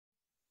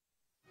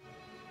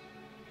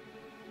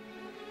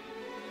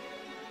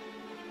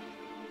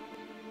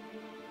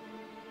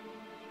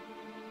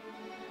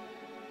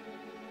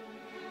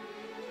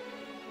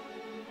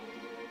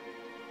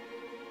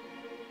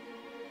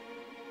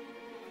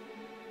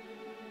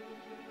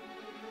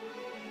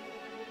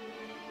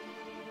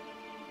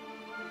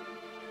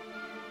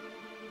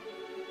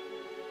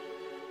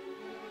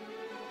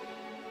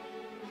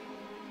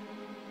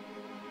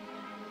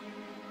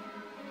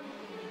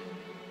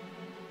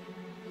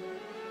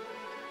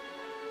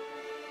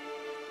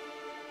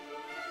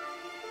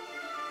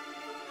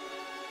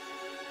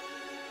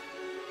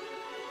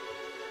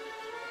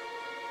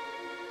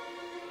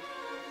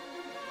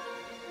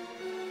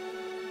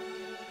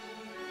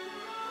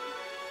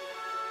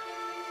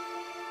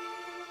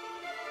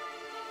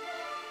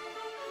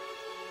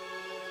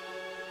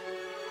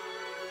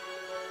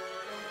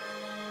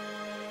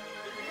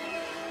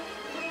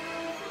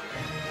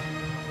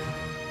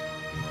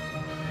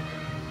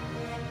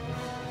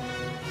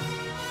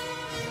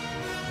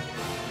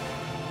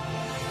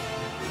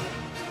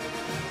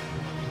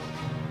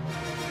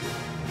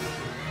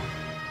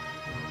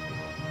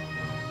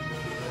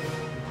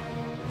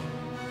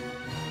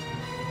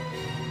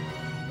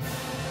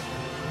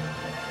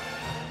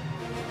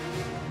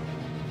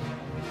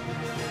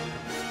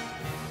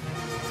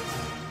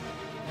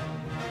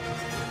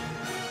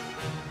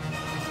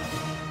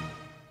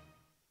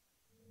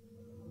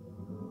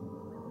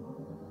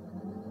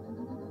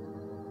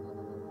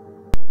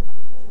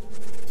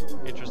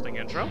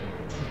intro.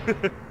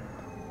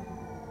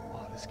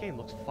 Oh, this game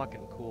looks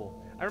fucking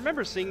cool. I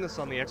remember seeing this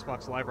on the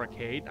Xbox Live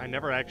Arcade. I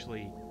never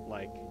actually,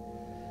 like...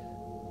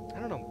 I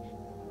don't know.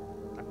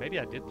 Maybe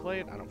I did play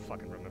it? I don't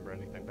fucking remember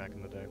anything back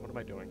in the day. What am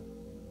I doing?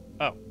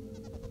 Oh.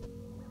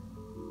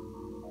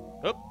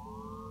 Oop.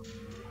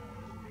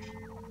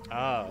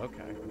 Ah,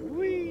 okay.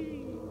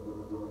 Whee!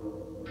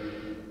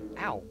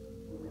 Ow.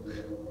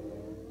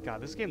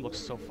 God, this game looks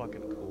so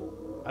fucking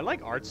cool. I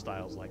like art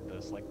styles like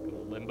this, like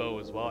Limbo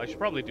as well. I should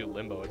probably do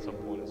Limbo at some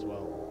point as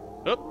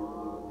well. Oop!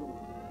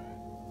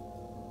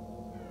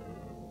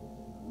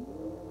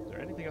 Is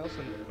there anything else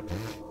in...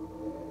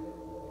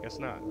 Guess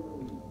not.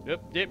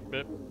 Yep, yep,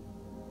 yep.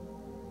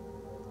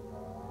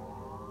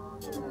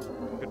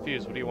 I'm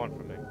confused. What do you want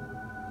from me?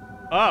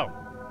 Oh!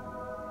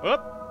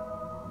 Oop!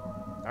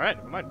 Alright,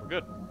 never mind. We're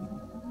good.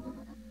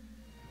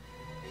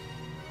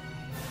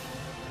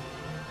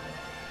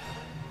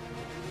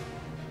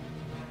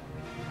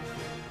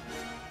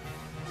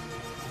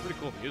 Pretty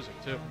cool music,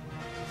 too.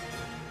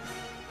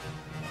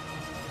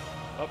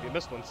 Oh, you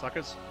missed one,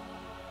 suckers.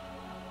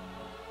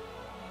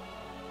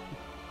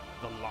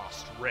 The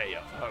lost ray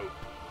of hope.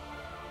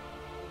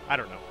 I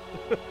don't know.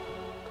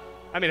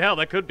 I mean, hell,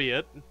 that could be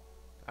it.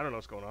 I don't know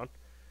what's going on.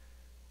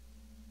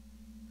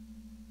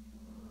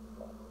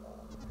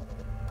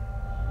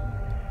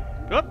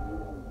 Oop!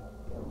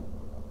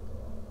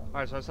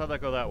 Alright, so I saw that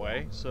go that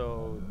way,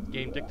 so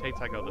game dictates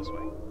I go this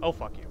way. Oh,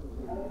 fuck you.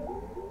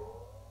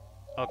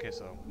 Okay,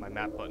 so my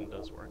map button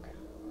does work.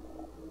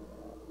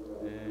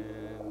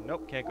 And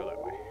nope, can't go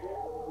that way.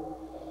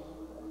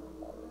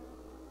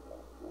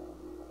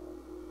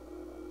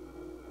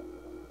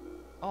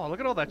 Oh, look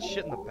at all that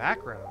shit in the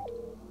background.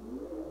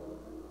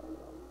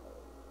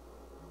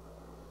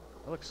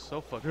 That looks so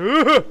fucking...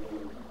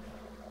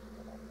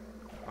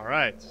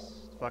 Alright,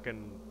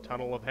 fucking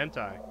tunnel of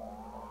hentai.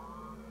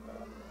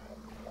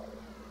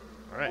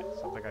 Alright,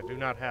 something I do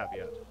not have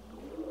yet.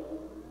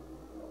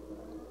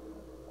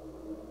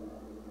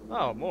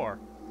 Oh, more.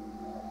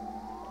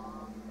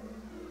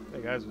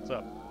 Hey guys, what's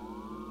up?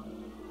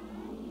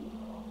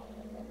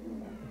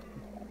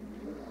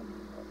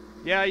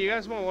 Yeah, you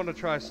guys might want to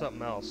try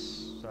something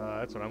else.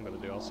 That's what I'm going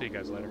to do. I'll see you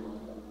guys later.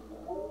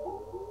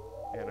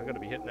 And I'm going to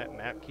be hitting that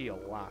map key a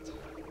lot.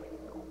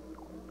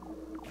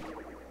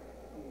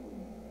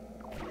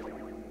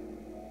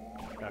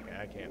 Okay,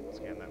 I can't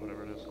scan that,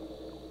 whatever it is.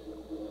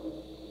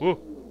 Woo!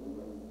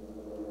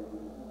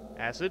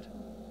 Acid?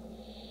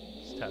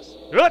 Let's test.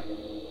 What?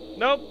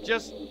 Nope,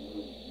 just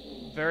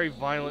very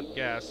violent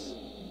gas.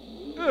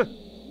 Ugh,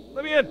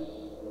 let me in!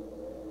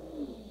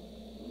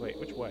 Wait,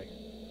 which way?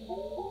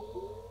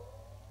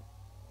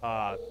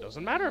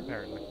 Doesn't matter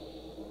apparently.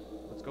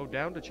 Let's go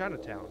down to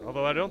Chinatown.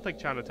 Although I don't think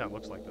Chinatown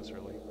looks like this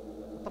really.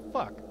 What the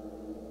fuck?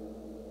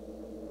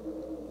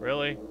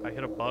 Really? I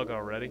hit a bug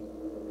already?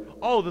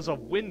 Oh, there's a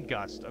wind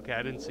gust. Okay,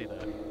 I didn't see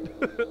that.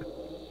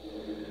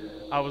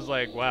 I was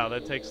like, wow,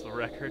 that takes the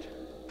record.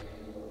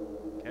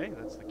 Okay,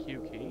 that's the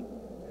Q key.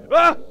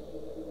 Ah!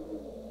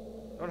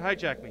 Don't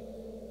hijack me.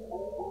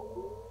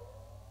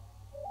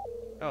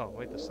 Oh,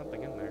 wait, there's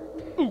something in there.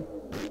 Ooh!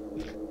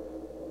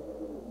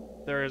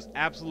 There is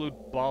absolute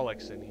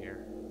bollocks in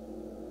here.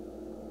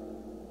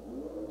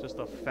 Just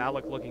a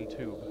phallic-looking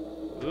tube.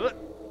 Ugh.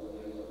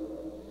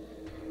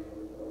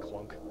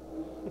 Clunk.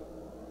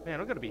 Man,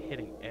 I'm gonna be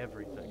hitting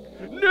everything.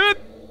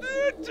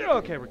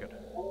 Okay, we're good.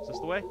 Is this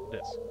the way? It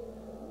is.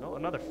 No,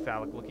 another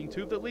phallic-looking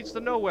tube that leads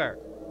to nowhere.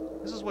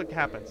 This is what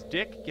happens.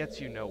 Dick gets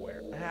you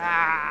nowhere.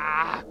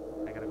 Ah!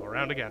 I gotta go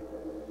around again.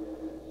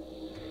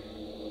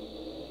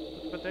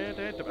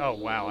 Oh,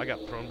 wow, I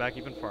got thrown back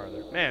even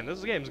farther. Man,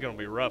 this game's gonna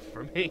be rough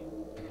for me.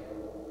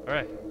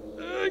 Alright.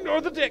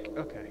 Ignore the dick!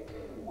 Okay.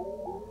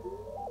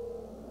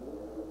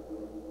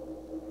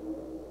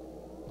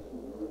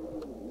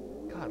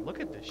 God, look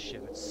at this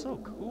shit. It's so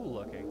cool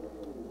looking.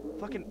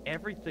 Fucking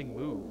everything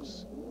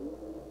moves.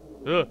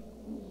 Ugh.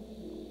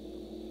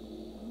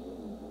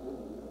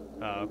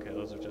 Oh, okay,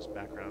 those are just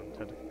background.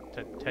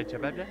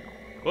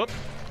 Whoop.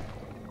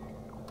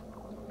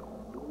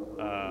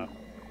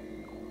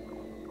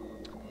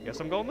 Guess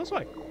I'm going this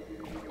way.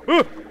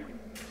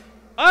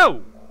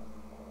 Oh!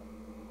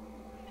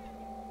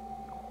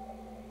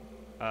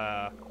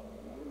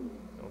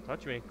 Don't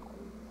touch me.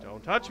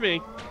 Don't touch me!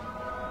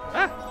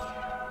 Ah!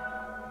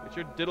 Get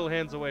your diddle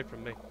hands away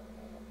from me.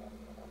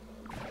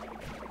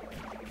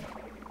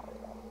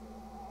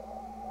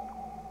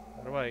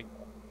 How do I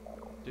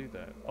do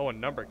that? Oh, a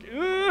number key.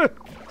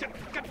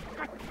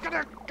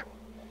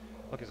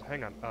 Okay, so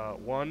hang on.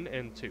 1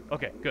 and 2.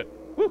 Okay, good.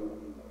 Woo!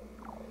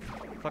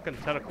 Fucking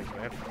tentacles,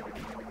 man.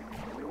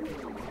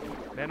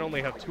 Men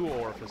only have 2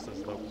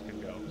 orifices those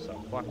can go,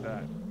 so fuck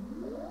that.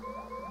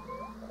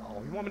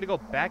 Oh, you want me to go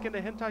back into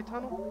hentai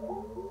tunnel?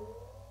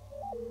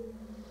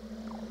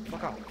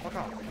 Fuck off, fuck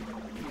off.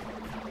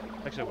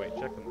 Actually, wait,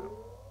 check them out.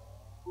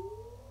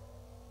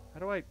 How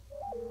do I...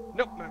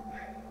 Nope, no.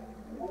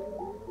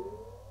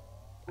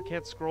 I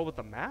can't scroll with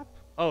the map?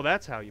 Oh,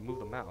 that's how you move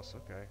the mouse,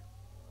 okay.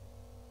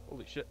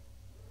 Holy shit.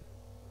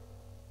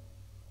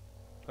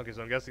 Okay,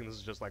 so I'm guessing this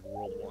is just like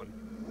World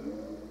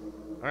 1.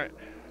 Alright,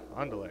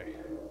 on delay.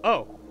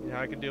 Oh,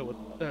 yeah, I can deal with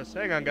this.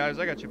 Hang on, guys,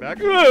 I got you back.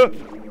 Oh,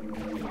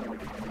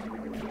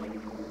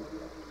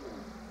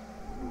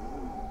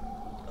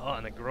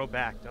 and they grow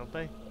back, don't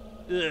they?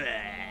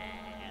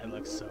 It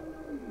looks so...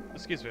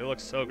 Excuse me, it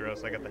looks so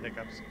gross. I got the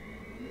hiccups.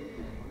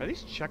 Are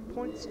these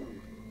checkpoints?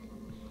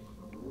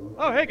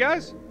 Oh, hey,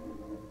 guys!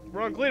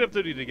 We're on cleanup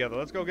duty together.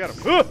 Let's go get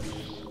them.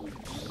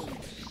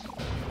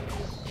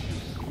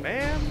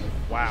 Man,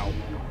 wow.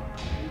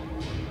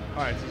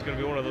 Alright, so it's gonna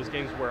be one of those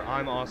games where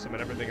I'm awesome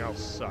and everything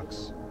else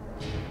sucks.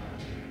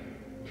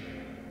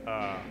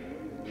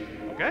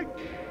 Okay.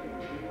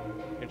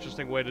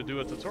 Interesting way to do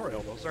a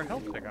tutorial. Those are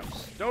health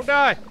pickups. Don't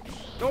die!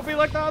 Don't be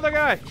like the other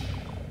guy!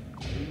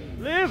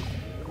 Live!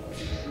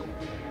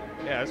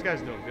 Yeah, this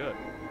guy's doing good.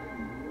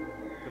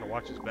 Gonna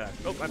watch his back.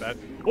 Oh, my bad.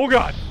 Oh,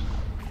 God!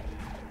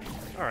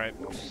 Alright.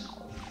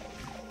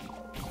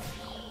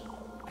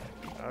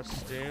 I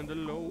stand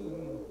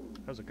alone.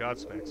 How's a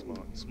Godsmack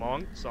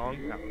song?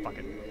 Song? Ah, fuck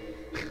it.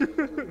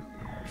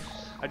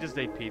 I just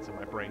ate pizza.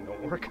 My brain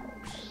don't work.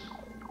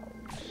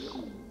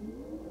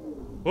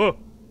 Whoa!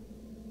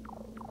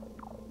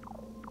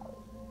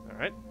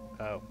 Alright.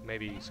 Oh,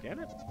 maybe scan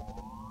it?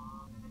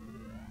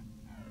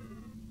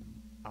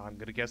 I'm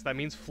gonna guess that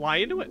means fly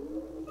into it.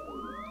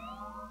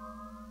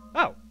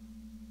 Oh.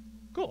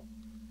 Cool.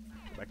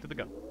 Back to the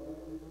gun.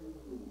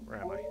 Where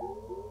am I?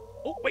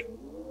 Oh, wait!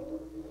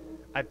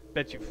 I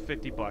bet you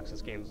 $50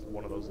 this game's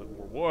one of those that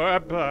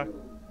reward. I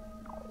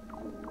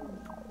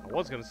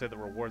was gonna say the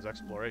rewards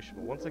exploration,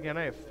 but once again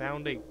I have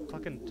found a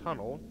fucking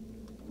tunnel.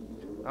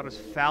 Not as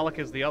phallic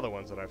as the other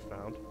ones that I've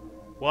found.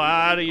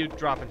 What are you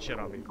dropping shit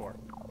on me for?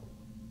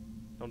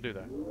 Don't do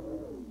that.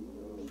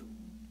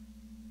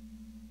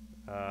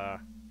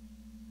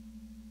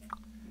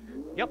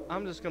 Yep,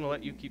 I'm just gonna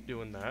let you keep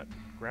doing that.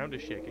 Ground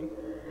is shaking.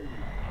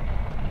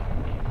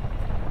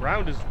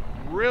 Ground is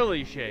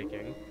really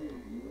shaking.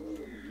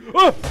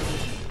 Oh!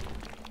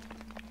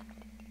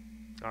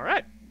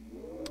 Alright.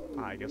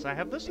 I guess I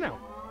have this now.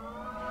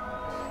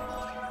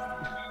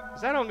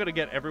 Is that how I'm gonna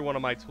get every one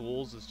of my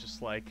tools? Is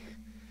just like...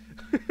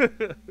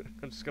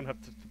 I'm just gonna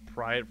have to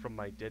pry it from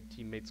my dead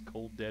teammate's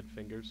cold, dead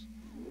fingers.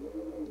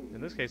 In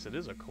this case, it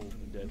is a cold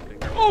and dead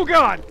finger. Oh,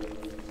 God!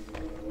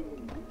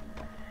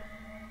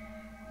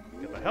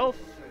 Get the health.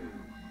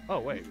 Oh,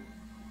 wait.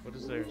 What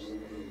is theirs?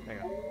 Hang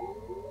on.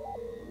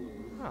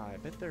 Ah, I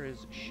bet there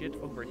is shit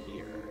over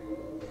here.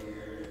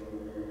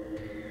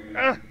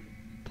 Ah!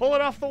 Pull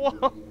it off the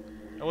wall!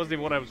 That wasn't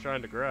even what I was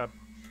trying to grab.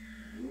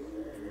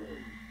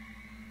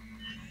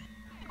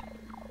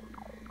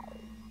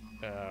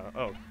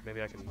 Oh,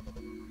 maybe I can...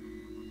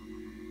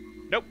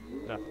 Nope!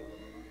 Nothing.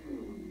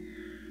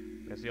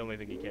 That's the only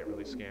thing you can't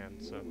really scan,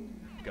 so...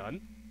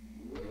 Gun?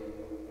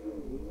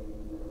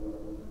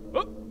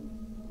 Oh!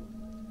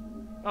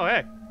 Oh,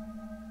 hey!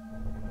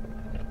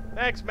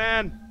 Thanks,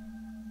 man!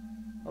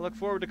 I look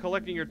forward to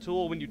collecting your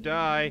tool when you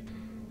die.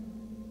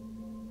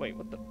 Wait,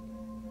 what the...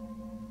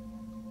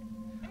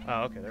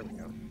 Oh, okay, there we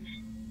go.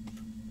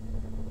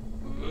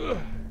 Ugh.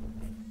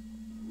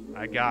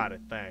 I got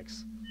it,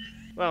 thanks.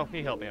 Well,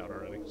 he helped me out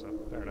already, so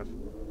fair enough.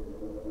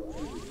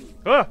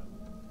 Ah!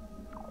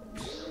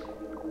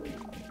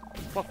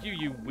 Fuck you,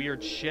 you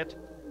weird shit.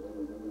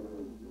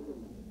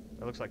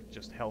 That looks like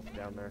just health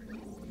down there.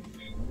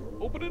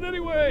 Open it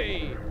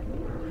anyway!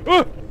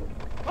 Ah!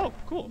 Oh,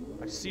 cool.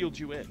 I sealed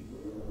you in.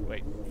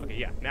 Wait, okay,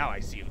 yeah, now I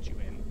sealed you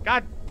in.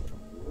 God!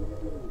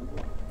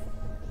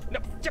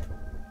 No!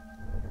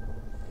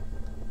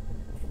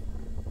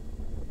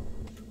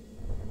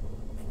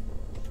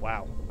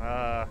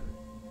 Wow.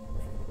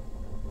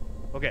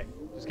 Okay,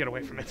 just get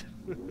away from it.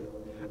 I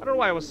don't know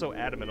why I was so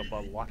adamant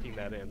about locking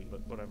that in,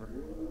 but whatever.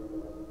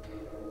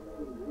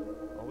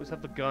 Always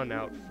have the gun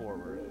out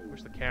forward.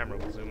 Wish the camera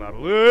would zoom out a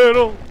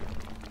little.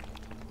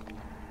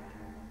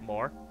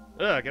 More.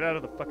 Ugh, get out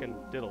of the fucking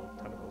diddle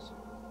tentacles.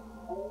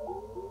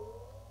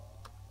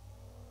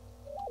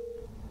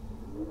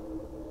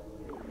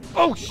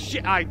 Oh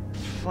shit! I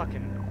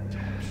fucking...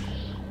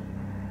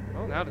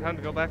 Well, now time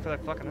to go back for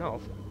that fucking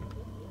health.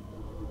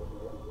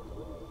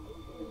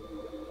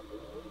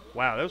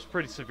 Wow, that was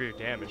pretty severe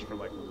damage for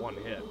like one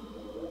hit.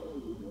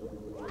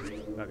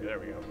 Okay, there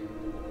we go.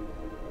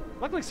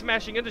 Luckily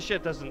smashing into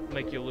shit doesn't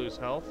make you lose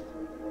health.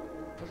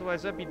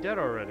 Otherwise I'd be dead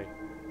already.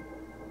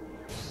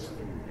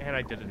 And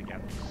I did it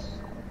again.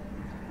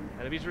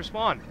 Enemies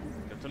respawn.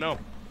 Good to know.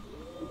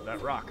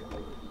 That rock.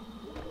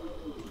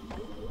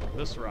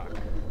 This rock.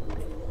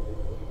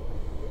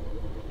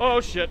 Oh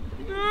shit.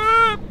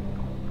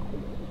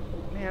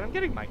 Man, I'm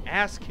getting my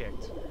ass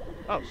kicked.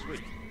 Oh,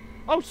 sweet.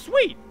 Oh,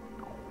 sweet!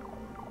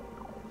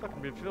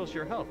 Fucking refills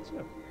your health,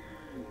 too.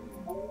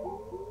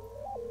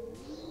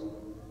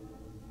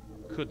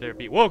 Could there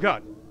be... Whoa,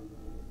 God!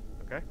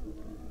 Okay.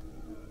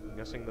 I'm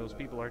guessing those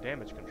people are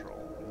damage control.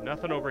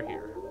 Nothing over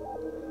here.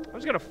 I'm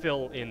just gonna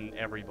fill in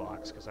every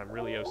box, because I'm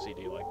really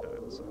OCD like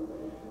that, so...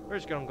 We're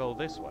just gonna go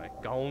this way.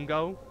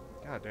 Go?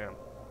 God damn.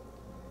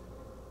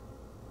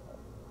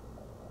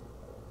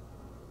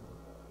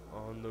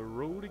 On the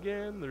road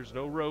again? There's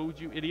no road,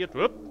 you idiot.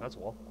 Whoop! That's a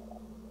wall.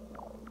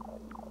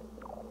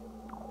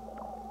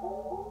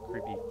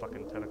 Creepy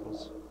fucking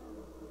tentacles.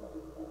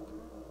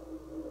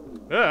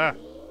 Ah!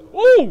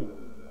 Ooh!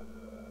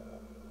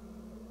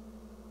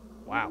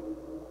 Wow.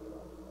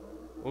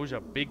 Those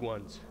are big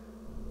ones.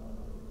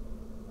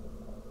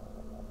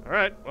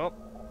 Alright, well,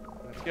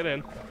 let's get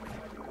in.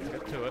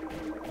 Get to it.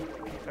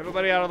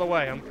 Everybody out of the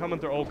way. I'm coming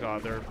through. Oh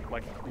god, they're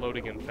like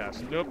loading in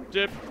fast. Nope,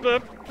 dip,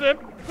 dip, dip,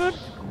 dip.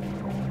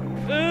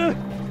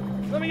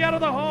 Let me out of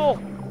the hole!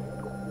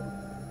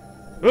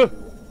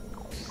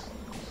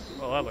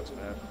 Oh, that looks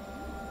bad.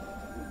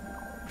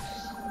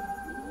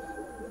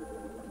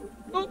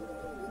 Oh.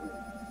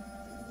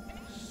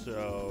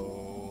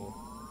 So...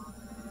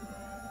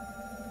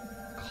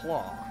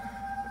 claw.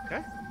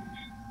 Okay.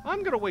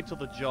 I'm gonna wait till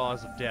the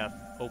jaws of death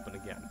open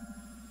again.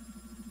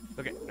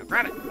 Okay, now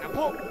grab it! Now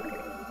pull!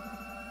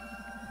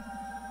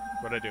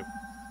 What'd I do?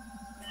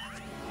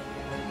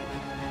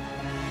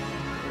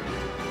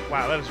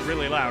 Wow, that is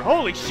really loud.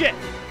 Holy shit!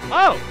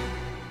 Oh!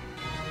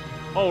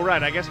 Oh,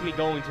 right, I guess me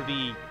going to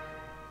the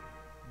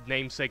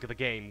namesake of the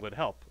game would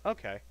help.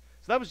 Okay.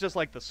 So that was just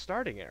like the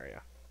starting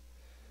area.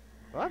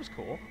 Well, that was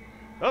cool.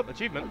 Oh,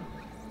 achievement.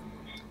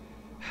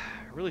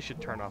 I really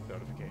should turn off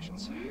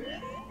notifications.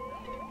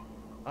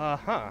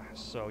 Uh-huh.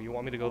 So you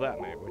want me to go that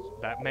way?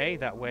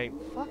 That way?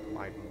 Fuck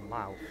my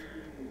mouth.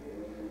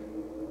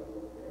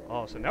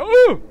 Oh, so now...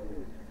 Ooh!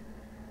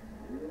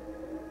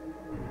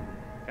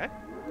 Okay.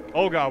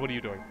 Oh god, what are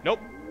you doing? Nope.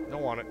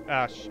 Don't want it.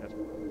 Ah, shit.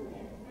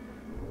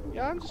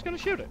 Yeah, I'm just gonna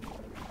shoot it.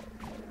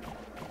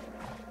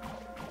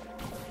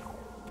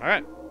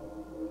 Alright.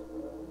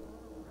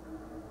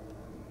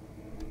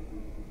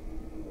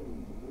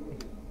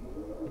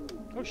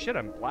 Oh shit,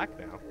 I'm black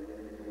now.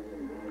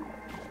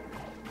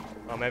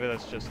 Oh, maybe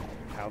that's just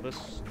how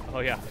this... Oh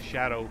yeah,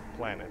 Shadow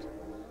Planet.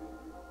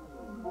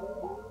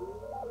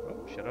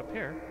 Oh, shit up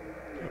here.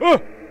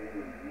 Oh!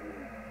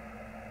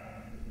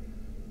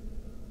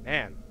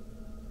 Man.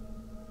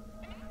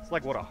 It's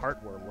like what a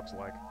heartworm looks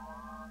like.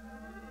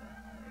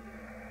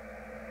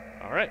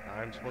 Alright,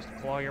 I'm supposed to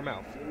claw your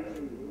mouth.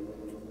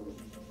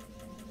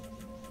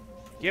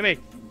 Gimme!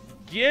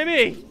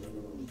 Gimme!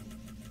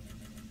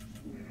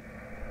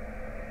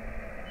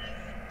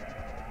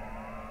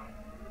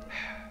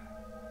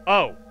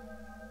 Oh!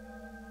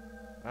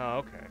 Oh,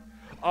 okay.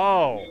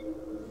 Oh!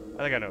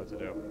 I think I know what to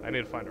do. I need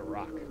to find a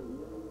rock.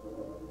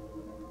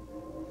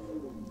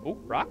 Oh,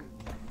 rock?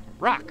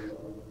 Rock!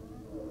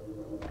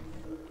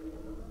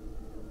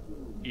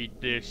 Eat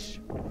this.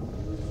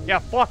 Yeah,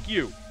 fuck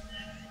you!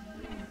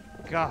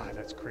 God,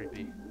 that's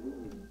creepy.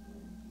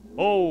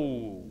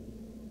 Oh!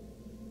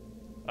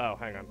 Oh,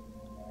 hang on.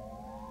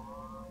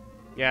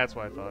 Yeah, that's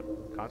what I thought.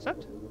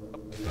 Concept?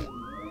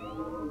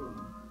 Oh.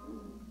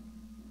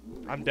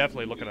 I'm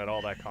definitely looking at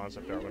all that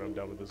concept art when I'm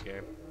done with this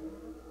game.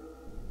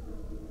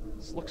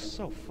 This looks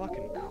so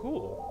fucking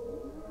cool.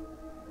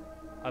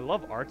 I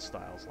love art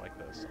styles like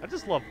this. I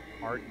just love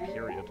art,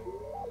 period.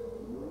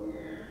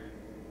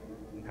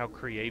 And how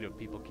creative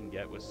people can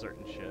get with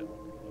certain shit.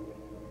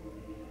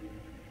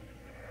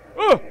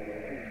 Oh!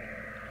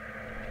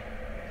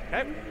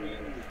 Okay.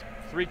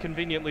 3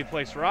 conveniently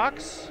placed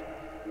rocks.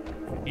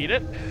 Eat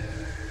it.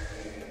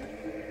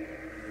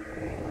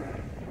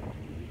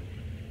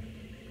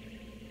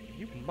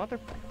 You mother...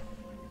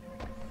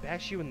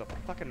 Bash you in the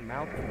fucking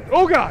mouth.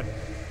 Oh god!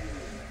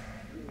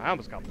 I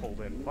almost got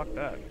pulled in. Fuck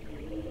that.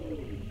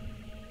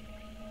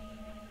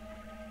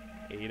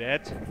 Eat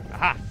it.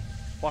 Aha!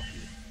 Fuck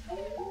you.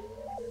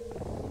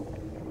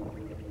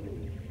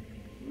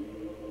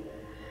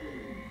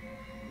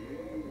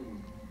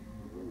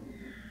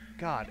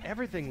 God,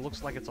 everything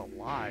looks like it's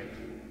alive.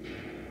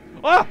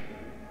 Ah!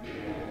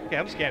 Okay,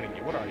 I'm scanning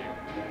you. What are you?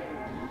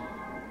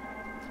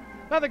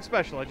 Nothing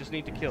special. I just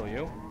need to kill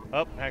you.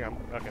 Oh, hang on.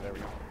 Okay, there we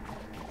go.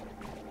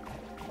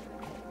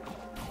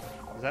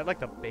 Is that like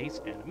the base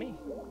enemy?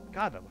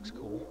 God, that looks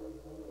cool.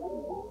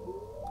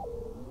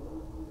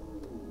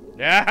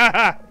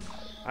 Yeah!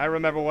 I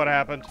remember what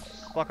happened.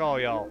 Fuck all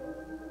y'all.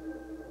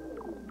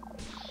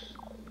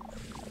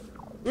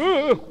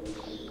 Ooh!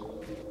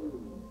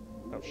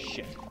 Oh,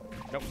 shit.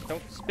 Nope,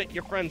 don't spit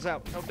your friends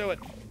out. Don't do it.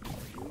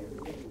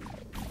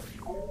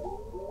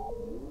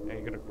 Yeah,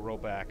 you're gonna grow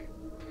back.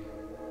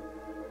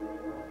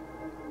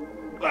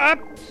 Ah!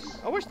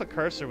 I wish the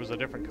cursor was a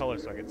different color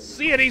so I could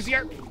see it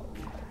easier.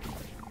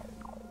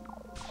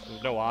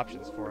 There's no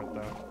options for it,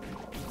 though.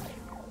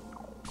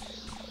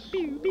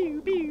 Pew,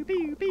 pew, pew,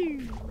 pew,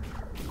 pew.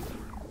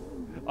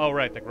 Oh,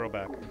 right, they grow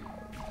back.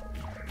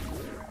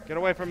 Get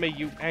away from me,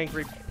 you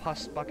angry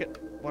pus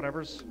bucket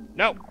whatevers.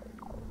 No!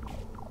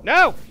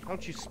 No!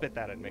 Don't you spit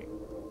that at me.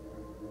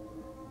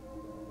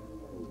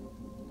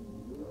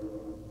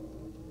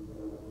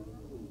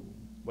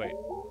 Wait.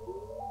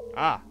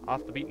 Ah,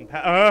 off the beaten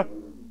path.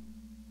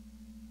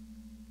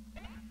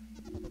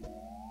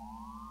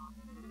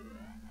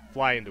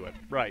 Fly into it.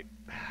 Right.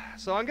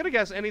 So I'm gonna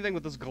guess anything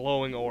with this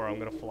glowing aura I'm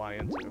gonna fly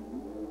into.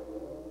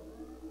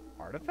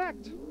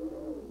 Artifact.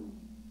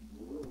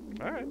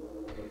 Alright.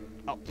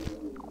 Oh.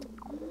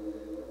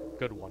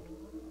 Good one.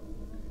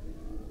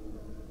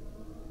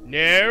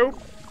 No!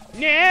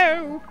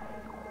 No!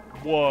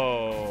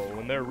 Whoa,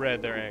 when they're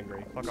red, they're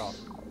angry. Fuck off.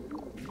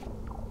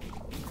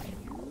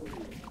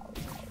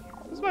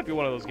 This might be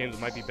one of those games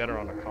that might be better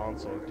on a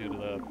console due to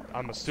the,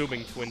 I'm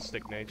assuming,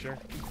 twin-stick nature.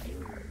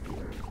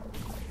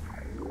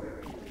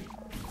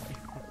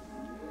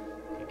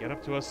 Okay, get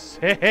up to a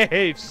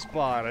safe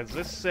spot. Is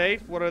this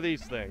safe? What are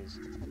these things?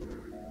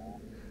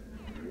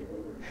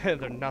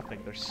 They're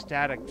nothing. They're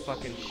static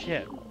fucking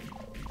shit.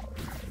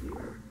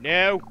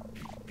 No!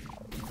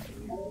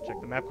 Check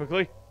the map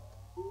quickly.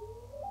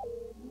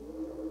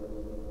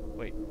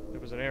 Wait, there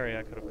was an area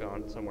I could have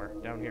gone somewhere.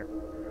 Down here.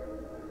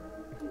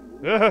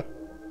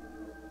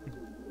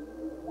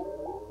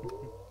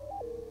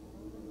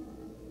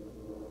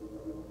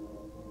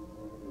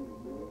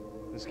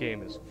 This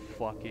game is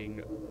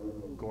fucking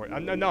gorgeous.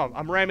 No,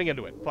 I'm ramming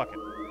into it. Fuck it.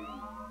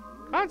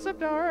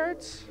 Concept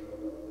art!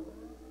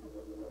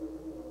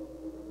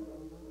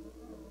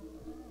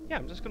 Yeah,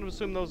 I'm just gonna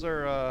assume those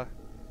are,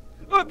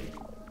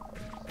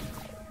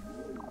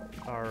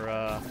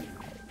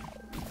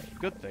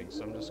 good things.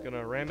 So I'm just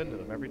gonna ram into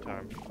them every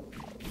time.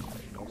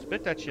 Don't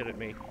spit that shit at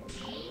me.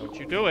 Don't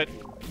you do it.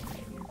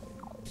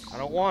 I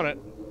don't want it.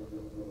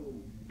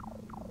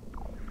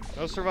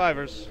 No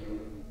survivors.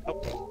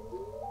 Oh.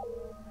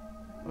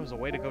 Oh, there's a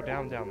way to go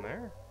down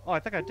there? Oh, I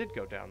think I did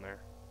go down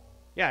there.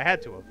 Yeah, I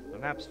had to have. The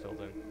map's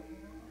filled in.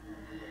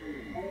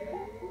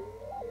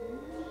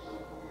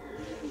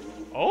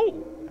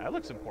 Oh, that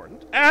looks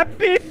important. Ah,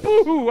 beep,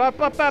 boo, up,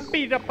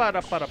 beat, up, I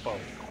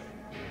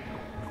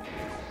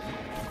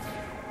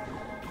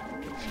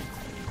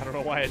don't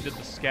know why I did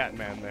the scat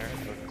man there,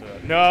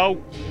 but,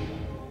 no!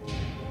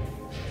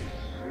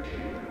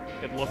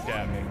 It looked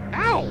at me.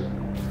 Ow!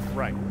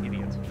 Right,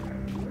 idiot.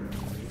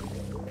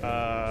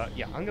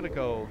 Yeah, I'm gonna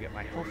go get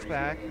my health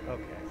back.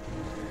 Okay.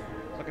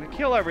 So I'm gonna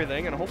kill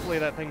everything, and hopefully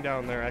that thing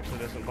down there actually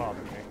doesn't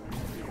bother me.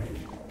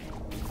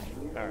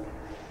 Alright.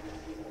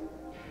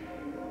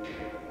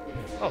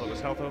 Oh, there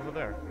was health over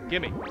there.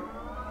 Gimme.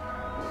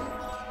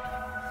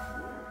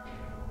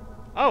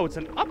 Oh, it's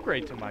an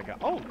upgrade to my gun.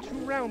 Oh,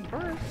 2-round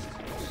burst.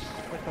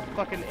 Like the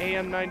fucking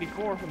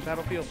AM-94 from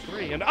Battlefield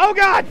 3. And oh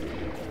god!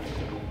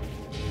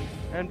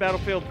 And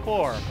Battlefield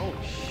 4.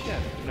 Holy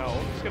shit. No,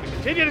 I'm just gonna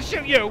continue to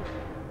shoot you!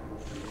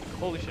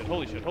 Holy shit,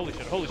 holy shit, holy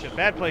shit, holy shit.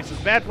 Bad places,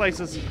 bad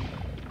places.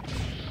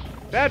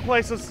 Bad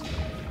places.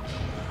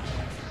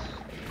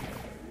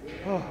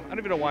 Oh, I don't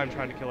even know why I'm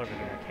trying to kill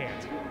everything. I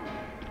can't.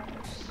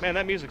 Man,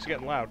 that music's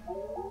getting loud.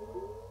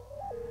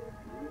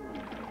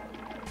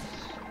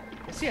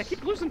 See, I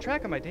keep losing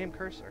track of my damn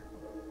cursor.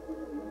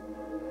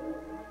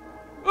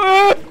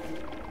 Ah!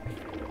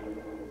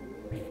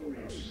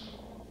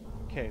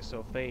 Okay, so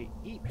if they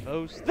eat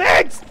those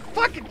things!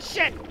 Fucking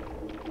shit!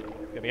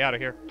 Get me out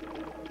of here.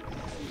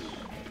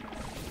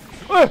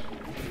 Ah!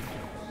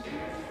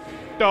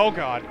 Oh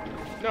god.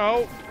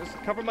 No, just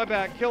cover my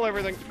back, kill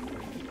everything.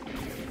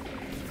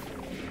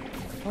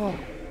 Oh,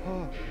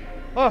 oh,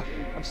 oh,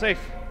 I'm safe.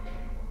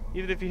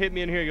 Even if you hit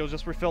me in here, you'll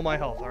just refill my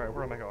health. Alright,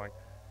 where am I going?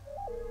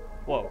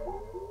 Whoa.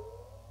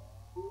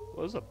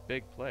 Well, this is a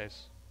big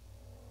place.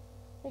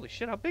 Holy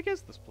shit, how big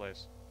is this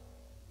place?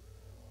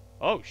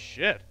 Oh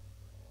shit.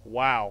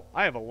 Wow,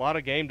 I have a lot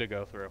of game to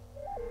go through.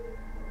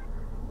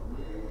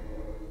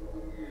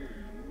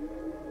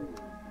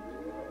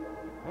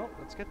 Well,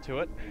 let's get to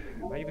it.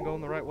 Am I even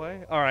going the right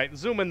way? Alright,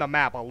 zoom in the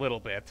map a little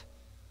bit.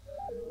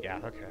 Yeah,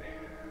 okay.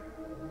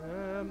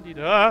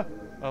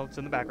 Oh, it's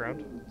in the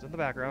background. It's in the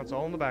background. It's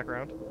all in the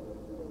background.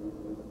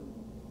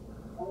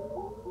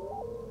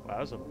 Wow, that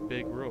was a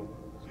big room.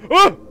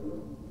 Ah!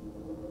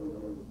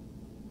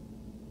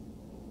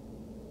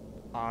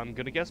 I'm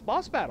gonna guess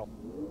boss battle.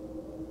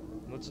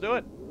 Let's do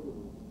it.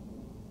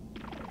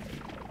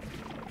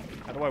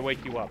 How do I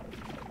wake you up?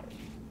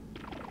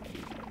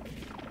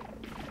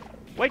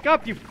 Wake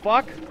up, you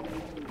fuck!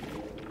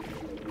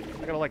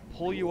 I gotta, like,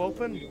 pull you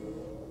open?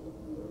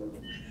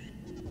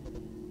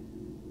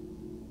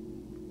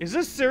 Is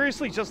this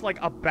seriously just, like,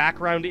 a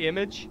background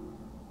image?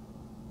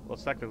 Well,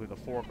 it's technically the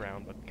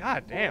foreground, but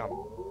goddamn.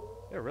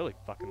 They're really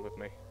fucking with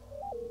me.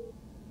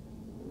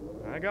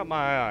 I got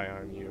my eye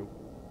on you.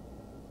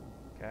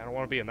 Okay, I don't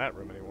want to be in that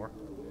room anymore.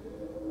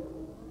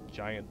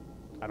 Giant,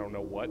 I don't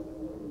know what.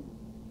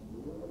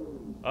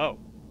 Oh.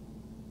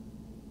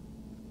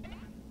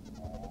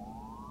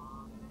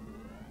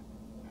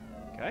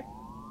 Okay.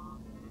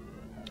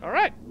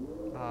 Alright.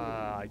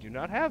 I do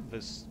not have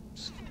this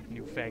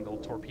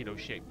newfangled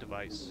torpedo-shaped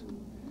device.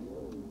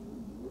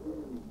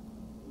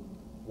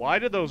 Why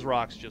did those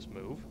rocks just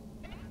move?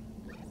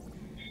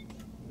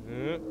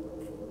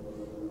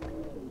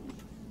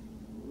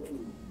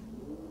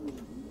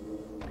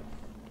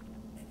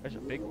 There's a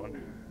big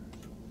one.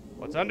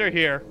 What's under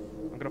here?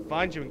 I'm gonna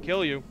find you and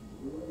kill you.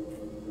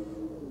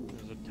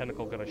 There's a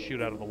tentacle gonna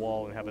shoot out of the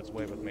wall and have its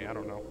way with me. I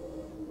don't know.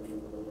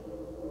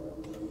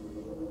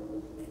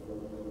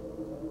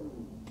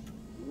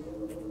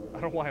 I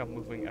don't know why I'm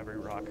moving every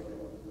rock.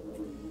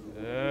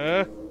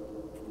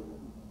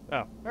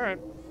 Oh, alright.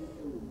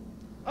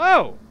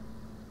 Oh!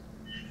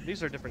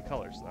 These are different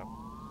colors, though.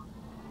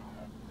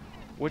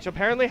 Which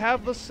apparently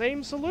have the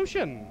same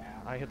solution.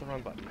 I hit the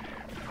wrong button.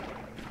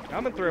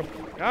 Coming through.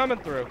 Coming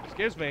through.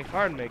 Excuse me.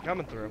 Pardon me.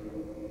 Coming through.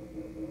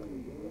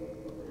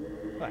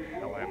 What the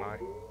hell am I?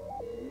 Am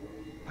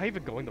I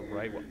even going the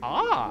right way?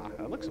 Ah!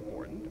 That looks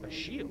important. A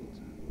shield.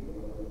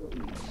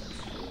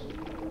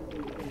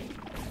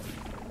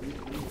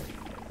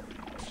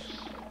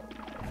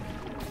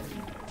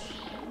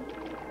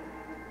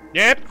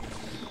 Yep!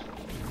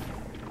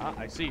 Ah,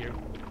 I see you.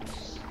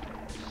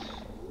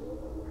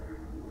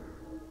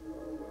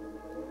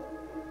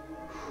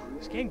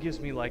 This game gives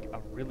me, like,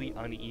 a really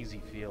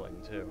uneasy feeling,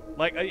 too.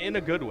 Like, in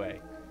a good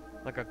way.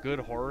 Like a good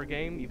horror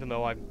game, even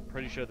though I'm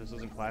pretty sure this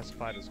isn't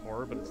classified as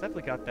horror, but it's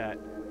definitely got that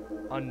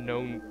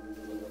unknown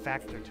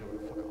factor to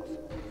it. Fuck off.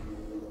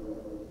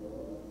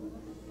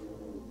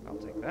 I'll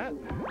take that.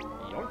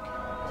 Yoink.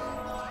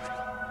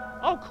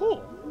 Oh,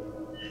 cool!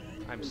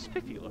 I'm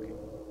spiffy looking.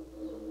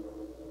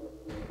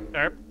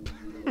 Erp.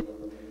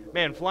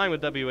 Man, flying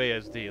with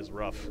WASD is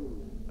rough.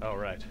 Oh,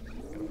 right.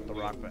 Gotta put the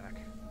rock back.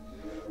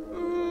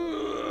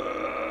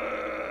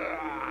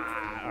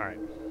 Alright.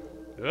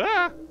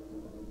 Ah!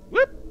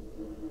 Whoop!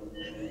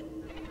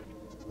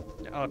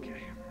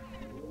 Okay.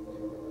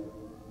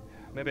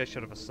 Maybe I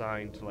should have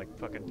assigned, like,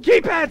 fucking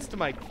keypads to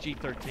my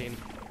G13.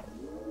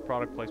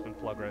 Product placement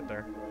plug right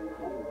there.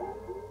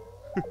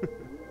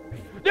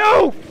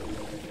 No!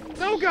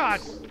 Oh,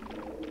 God!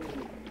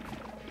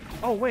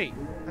 Oh, wait.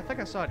 I think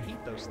I saw it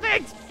eat those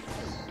things!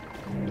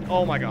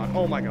 Oh, my God.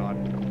 Oh, my God.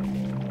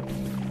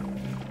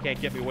 Can't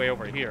get me way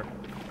over here.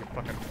 You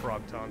fucking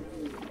frog tongue.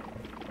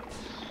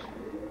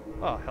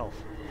 Oh, health.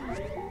 I'm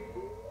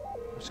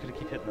just gonna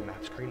keep hitting the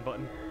map screen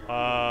button.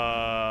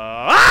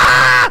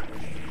 Ah!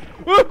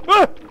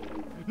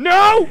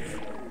 No!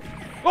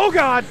 Oh,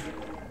 God!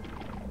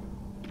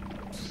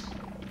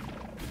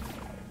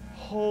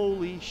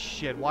 Holy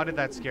shit, why did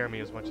that scare me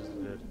as much as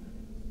it did?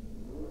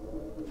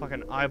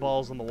 Fucking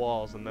eyeballs on the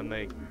walls, and then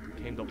they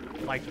came to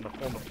life in the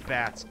form of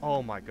bats.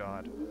 Oh my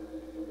God.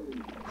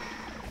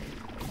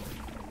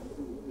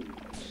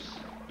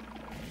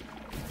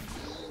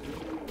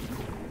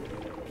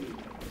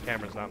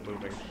 Camera's not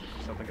moving.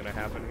 Is something gonna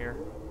happen here?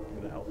 Give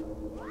me the health.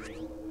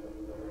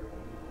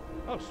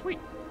 Oh, sweet.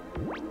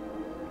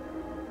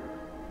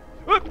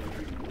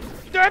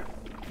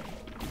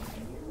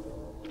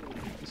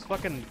 These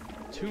fucking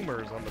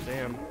tumors on the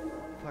damn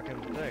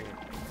fucking thing.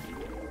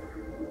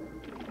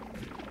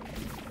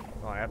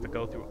 Oh, I have to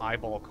go through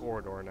eyeball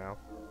corridor now.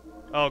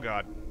 Oh,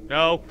 God.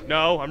 No,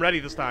 no, I'm ready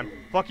this time.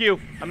 Fuck you.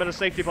 I'm in a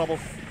safety bubble.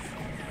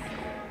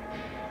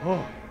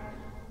 Oh.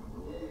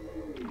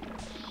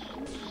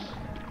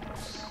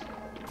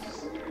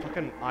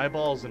 Fucking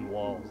eyeballs and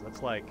walls.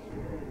 That's like...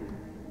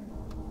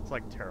 It's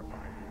like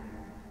terrifying.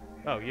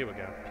 Oh, you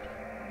again.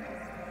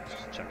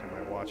 Just checking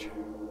my watch.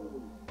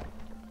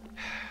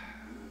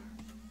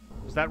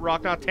 Is that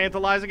rock not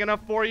tantalizing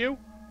enough for you?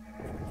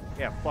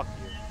 Yeah, fuck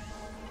you.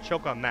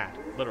 Choke on that,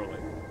 literally.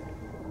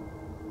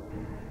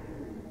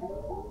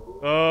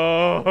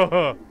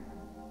 Oh!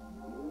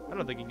 I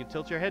don't think you can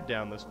tilt your head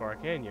down this far,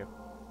 can you?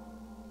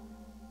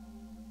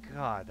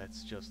 God,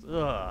 that's just...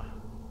 Ugh.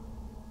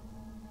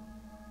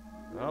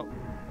 Oh,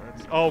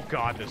 that's... Oh,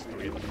 God, there's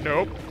 3 of them.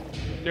 Nope.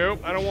 Nope,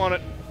 I don't want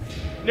it.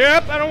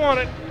 Nope, I don't want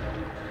it.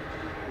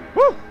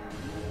 Woo!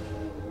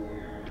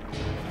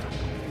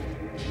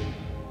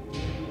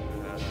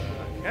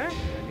 Okay, I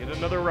need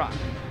another rock.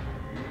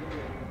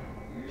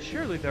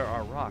 Surely there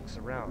are rocks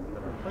around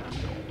that are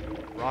plentiful.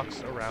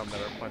 Rocks around that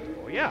are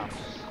plentiful. Yeah.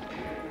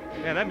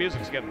 Man, that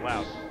music's getting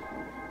loud.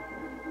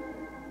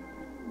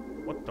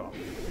 What the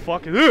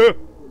fuck is...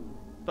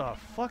 The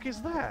fuck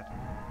is that?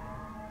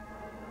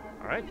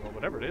 Alright, well,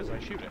 whatever it is, I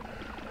shoot it.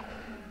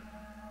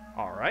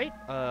 Alright,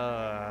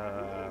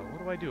 what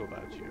do I do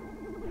about you?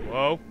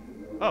 Whoa.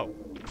 Oh.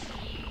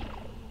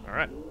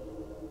 Alright.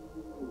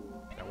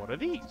 Now what are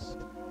these?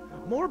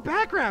 More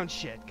background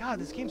shit! God,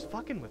 this game's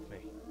fucking with me.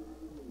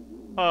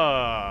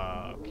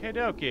 Okie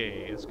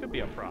dokie. This could be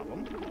a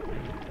problem.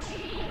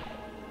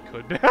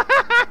 Could be.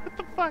 What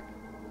the fuck?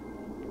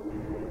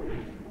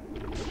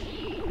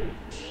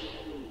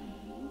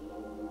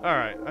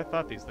 Alright, I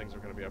thought these things were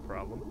gonna be a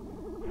problem.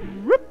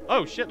 Whoop!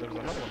 Oh shit, there was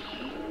another one.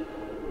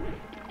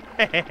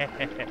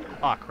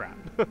 Aw, crap.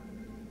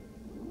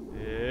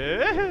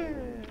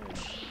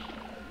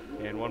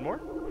 And one more.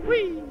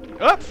 Whee!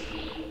 Up!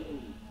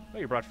 Oh,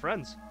 you brought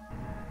friends.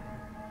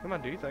 Come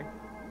on, do your thing.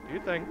 Do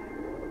your thing.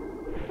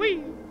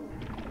 Whee!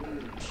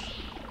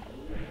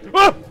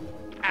 Oh!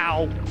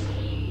 Ow!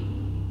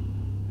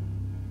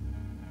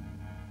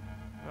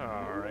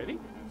 Alrighty.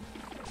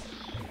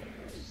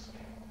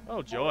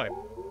 Oh, joy.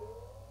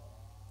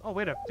 Oh,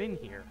 wait, I've been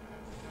here.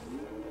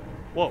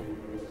 Whoa.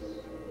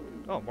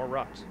 Oh, more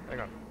rocks. Hang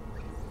on.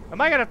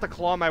 Am I gonna have to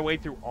claw my way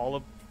through all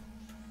of...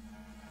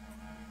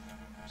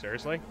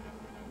 Seriously?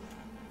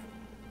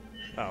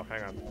 Oh,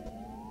 hang on.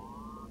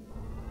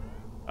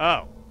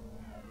 Oh.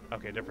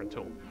 Okay, different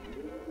tool.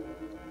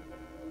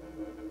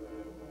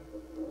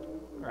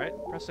 Alright,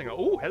 pressing...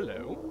 Oh,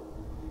 hello.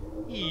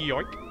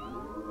 Yoink.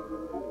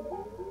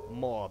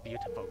 More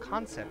beautiful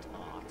concept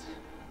art.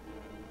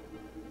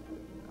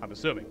 I'm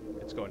assuming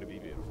it's going to be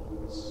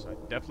beautiful. I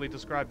definitely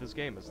described this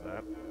game as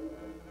that.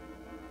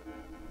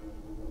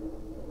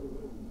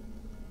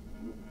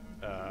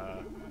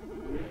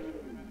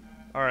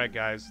 Alright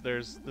guys,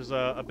 there's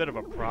a bit of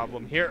a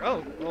problem here.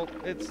 Oh, well,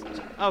 it's...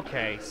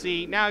 Okay,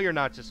 see, now you're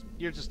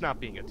just not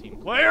being a team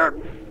player!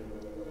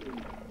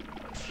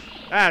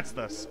 That's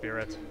the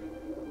spirit.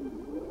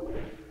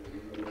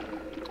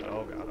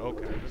 Oh god,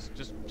 okay.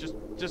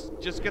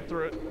 Just get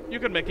through it. You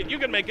can make it, you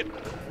can make it!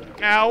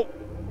 Ow!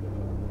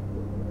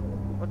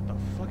 What the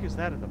fuck is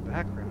that in the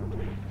background?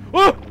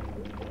 Oh!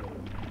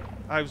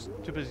 I was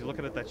too busy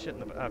looking at that shit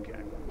in the...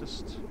 Okay,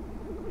 just...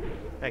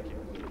 Thank you.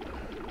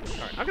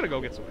 Alright, I'm gonna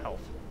go get some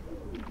health.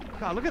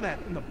 God, look at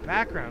that in the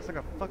background. It's like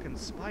a fucking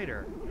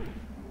spider.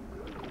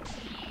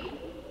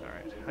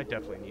 Alright, I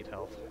definitely need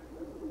health.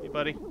 Hey,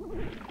 buddy.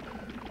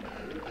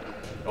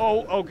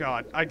 Oh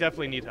god, I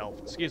definitely need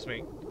health. Excuse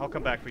me. I'll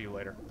come back for you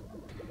later.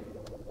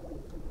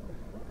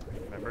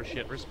 Remember,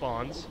 shit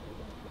respawns.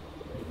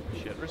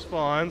 Shit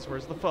respawns.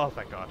 Where's the... Oh,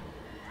 thank god.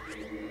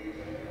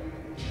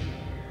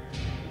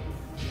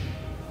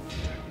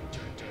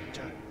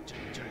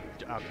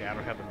 Okay, I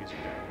don't have the music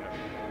down yet.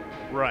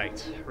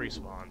 Right,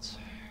 respawns.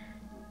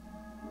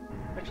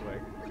 Actually,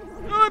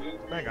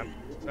 hang on.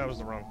 That was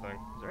the wrong thing.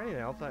 Is there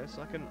anything else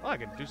I can... Oh, I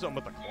can do something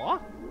with the claw?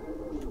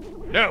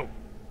 No!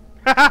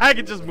 I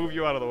can just move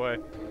you out of the way.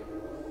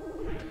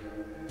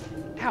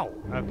 Ow!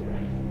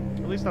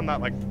 Okay. At least I'm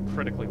not, like,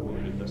 critically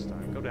wounded this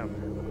time. Go down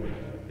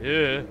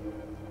there. Yeah.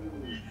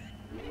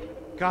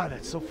 God,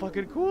 that's so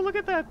fucking cool. Look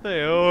at that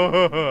thing.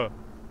 Oh.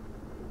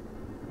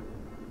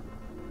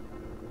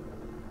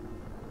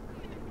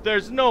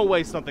 There's no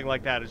way something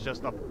like that is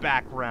just a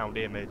background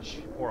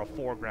image or a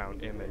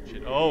foreground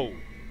image. Oh.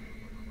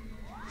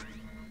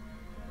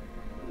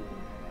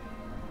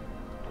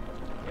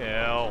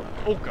 Hell.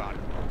 Oh, God.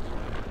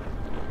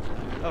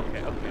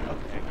 Okay.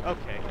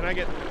 Can I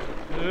get...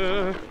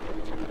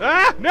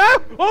 Ah!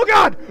 No! Oh,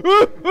 God!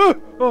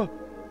 Oh.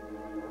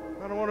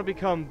 I don't want to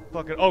become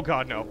fucking... Oh,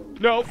 God, no.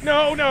 No!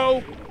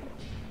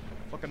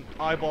 Fucking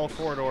eyeball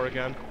corridor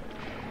again.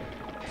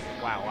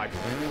 Wow, I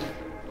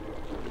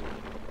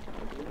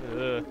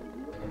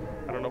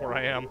don't know where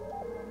I am.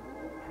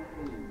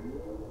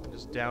 I'm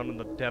just down in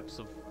the depths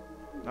of...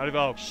 Not even...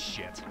 Oh,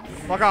 shit.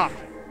 Fuck off!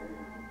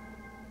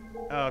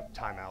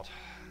 Timeout.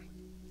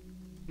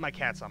 My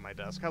cat's on my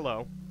desk.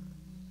 Hello.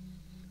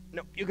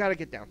 No, you gotta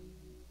get down.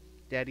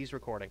 Daddy's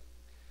recording.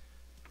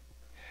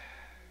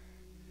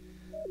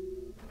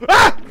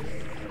 Ah!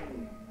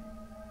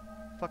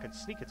 Fucking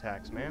sneak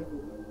attacks, man.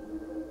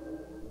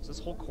 Is this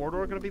whole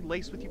corridor gonna be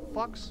laced with you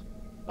fucks?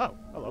 Oh,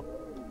 hello.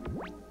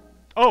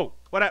 Oh,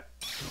 what up?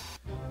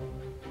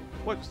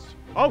 What's...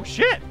 Oh,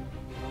 shit!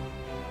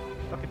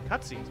 Fucking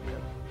cutscenes,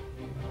 man.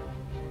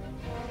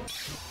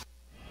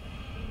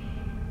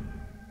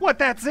 What,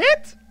 that's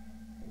it?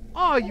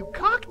 Oh, you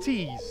cock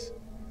tease!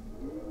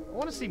 I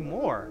want to see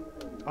more.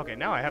 Okay,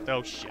 now I have to...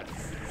 Oh, shit.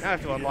 Now I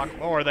have to unlock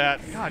more of that.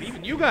 God,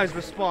 even you guys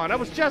respawn. I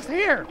was just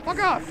here.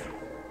 Fuck off!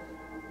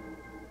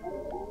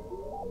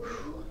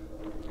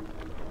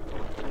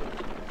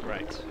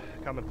 Right.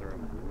 Coming through.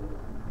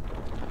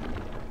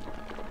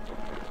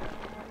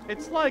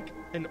 It's like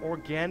an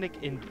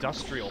organic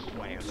industrial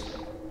plant.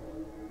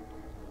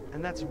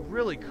 And that's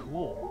really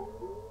cool.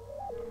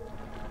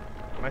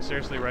 Am I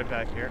seriously right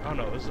back here? Oh,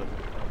 no, this is a...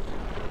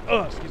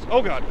 Oh, excuse me.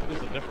 Oh, God. This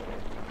is a different one.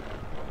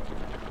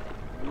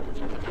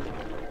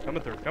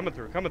 Coming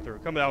through.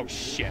 Oh,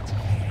 shit.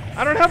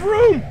 I don't have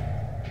room!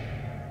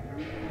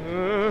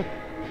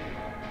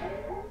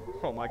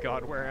 Oh, my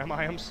God. Where am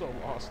I? I'm so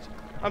lost.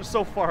 I'm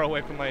so far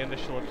away from my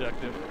initial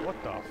objective.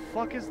 What the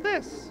fuck is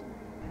this?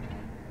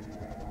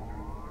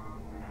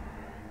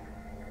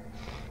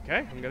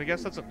 Okay, I'm gonna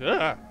guess that's a...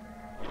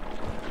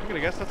 I'm gonna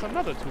guess that's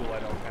another tool I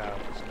don't have.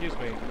 Excuse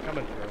me.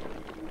 Coming through.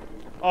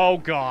 Oh,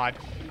 God.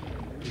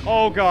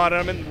 Oh, God,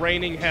 I'm in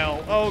raining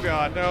hell. Oh,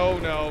 God, no.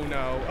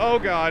 Oh,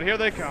 God, here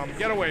they come.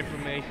 Get away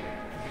from me.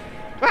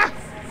 Ah!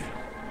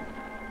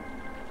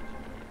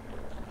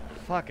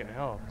 Fucking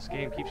hell. This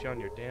game keeps you on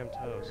your damn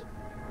toes.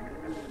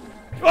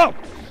 Oh!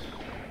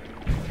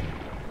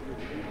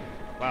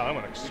 Wow, that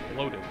one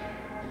exploded.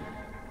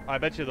 I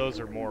bet you those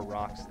are more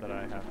rocks that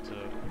I have to...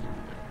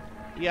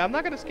 Yeah, I'm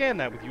not gonna scan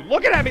that with you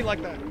looking at me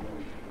like that!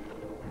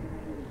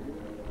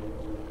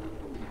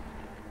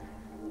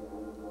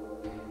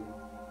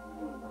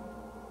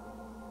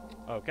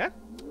 Okay.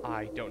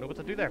 I don't know what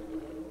to do there.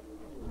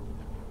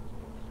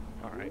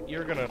 Alright,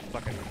 you're gonna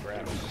fucking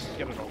grab it. Just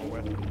get it over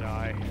with and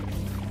die.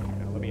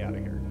 Now, let me out of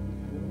here.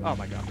 Oh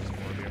my god, there's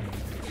more of you.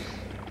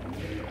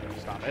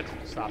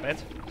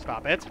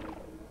 Stop it.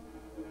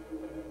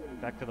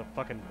 Back to the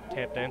fucking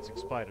tap dancing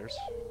spiders.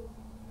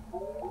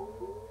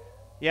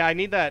 Yeah, I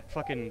need that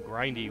fucking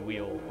grindy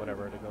wheel,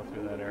 whatever, to go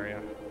through that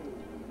area.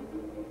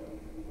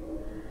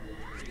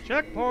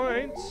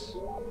 Checkpoints!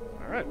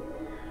 Alright.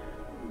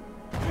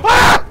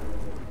 Ah!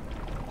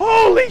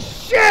 Holy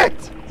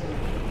shit!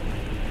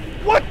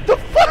 What the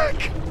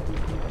fuck?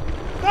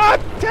 Ah,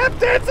 tap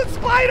dancing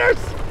spiders!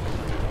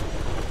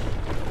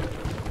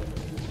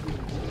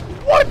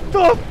 What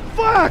the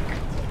fuck?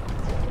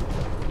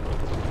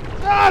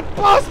 Ah,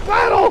 boss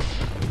battle!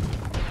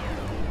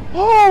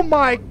 Oh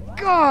my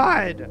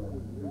god!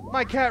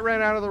 My cat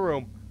ran out of the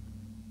room.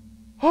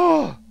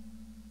 Oh!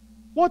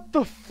 What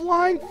the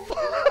flying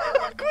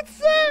fuck? What's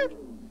that?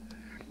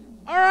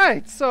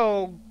 Alright,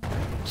 so...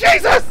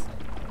 Jesus!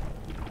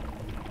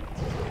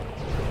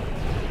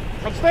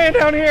 I'm staying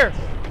down here!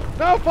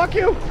 No, fuck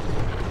you!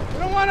 I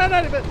don't want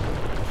any of it!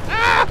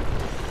 Ah!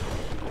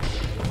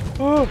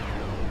 Oh!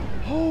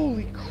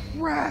 Holy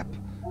crap!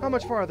 How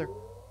much farther?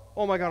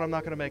 Oh my god, I'm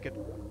not gonna make it.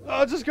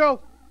 Oh, just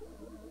go!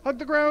 Hug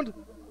the ground!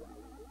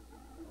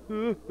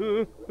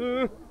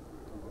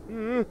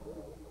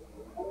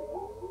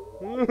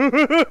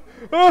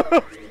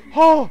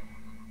 Oh!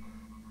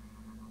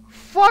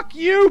 Fuck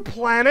you,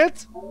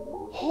 planet!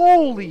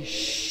 Holy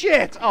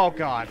shit! Oh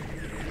god.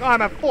 Oh,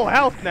 I'm at full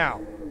health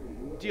now.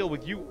 Deal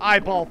with you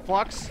eyeball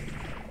fucks.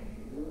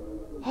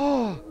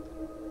 Oh.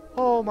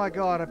 Oh my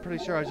god, I'm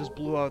pretty sure I just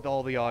blew out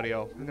all the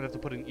audio. I'm gonna have to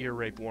put an ear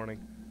rape warning.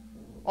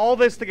 All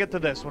this to get to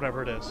this,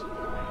 whatever it is.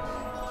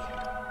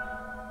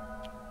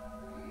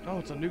 Oh,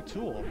 it's a new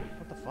tool.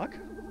 What the fuck?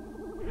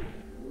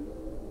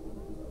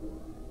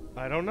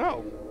 I don't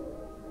know.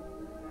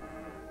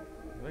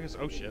 I guess,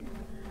 oh shit.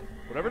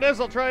 Whatever it is,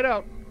 I'll try it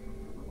out.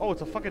 Oh,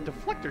 it's a fucking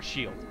deflector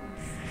shield.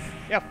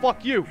 Yeah,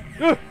 fuck you.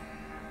 Ugh.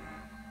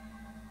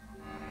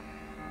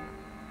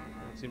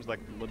 It seems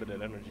like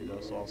limited energy though,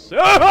 so I'll say.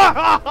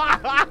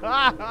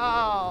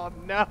 Oh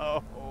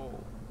no.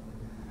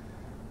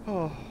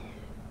 Oh.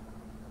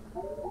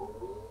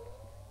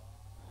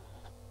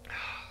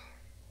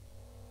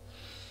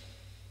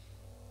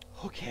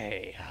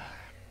 Okay.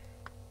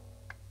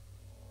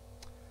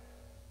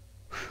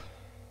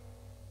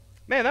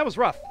 Man, that was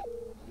rough.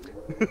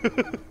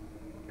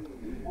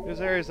 There's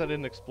areas I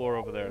didn't explore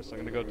over there, so I'm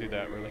gonna go do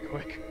that really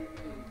quick.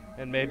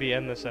 And maybe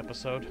end this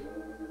episode.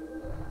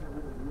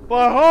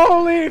 But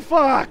holy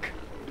fuck!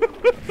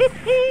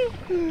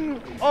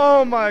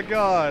 Oh my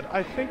god,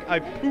 I think I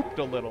pooped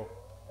a little.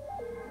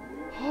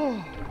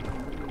 Oh.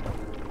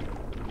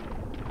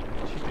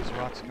 Shoot, these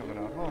rocks coming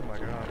out. Oh my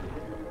god.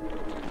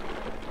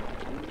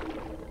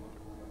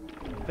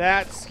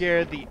 That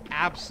scared the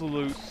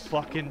absolute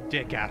fucking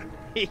dick out of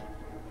me.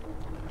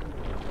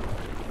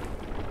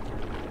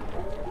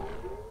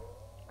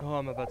 Oh,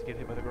 I'm about to get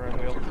hit by the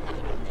ground wheel.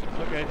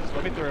 Okay, just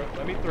let me through.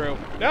 Let me through.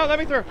 No, let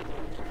me through.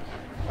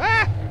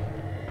 Ah!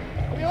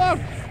 Leave me alone.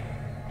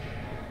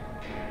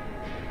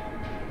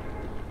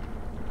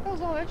 What the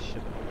hell's all that shit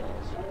in the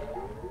walls?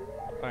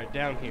 Alright,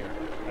 down here.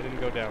 I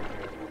didn't go down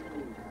here.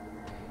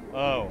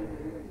 Oh.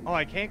 Oh,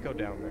 I can't go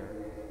down there.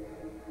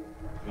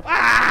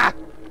 Ah!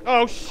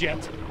 Oh,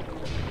 shit.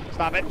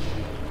 Stop it.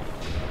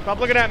 Stop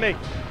looking at me.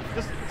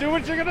 Just do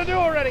what you're gonna do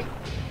already.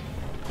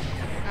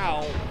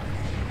 Ow.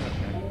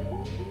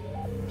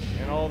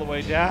 And all the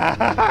way down.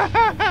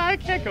 I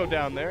can't go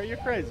down there. You're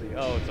crazy.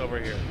 Oh, it's over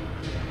here.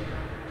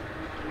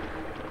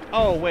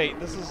 Oh, wait.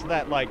 This is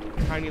that, like,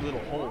 tiny little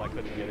hole I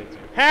couldn't get into.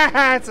 Ha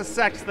ha! It's a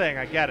sex thing.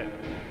 I get it.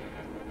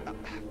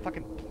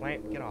 Fucking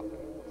plant. Get off.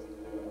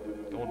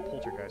 Going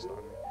poltergeist on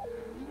me.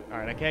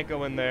 Alright, I can't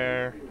go in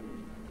there.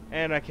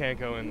 And I can't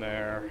go in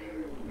there.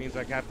 Means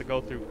I have to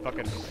go through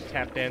fucking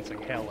tap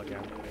dancing hell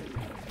again.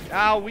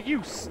 Oh, will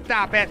you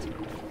stop it?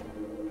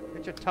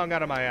 Get your tongue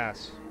out of my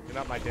ass. You're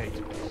not my date.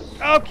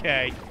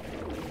 Okay.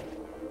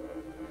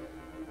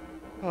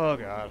 Oh,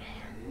 God.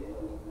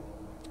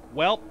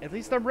 Well, at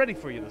least I'm ready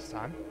for you this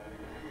time.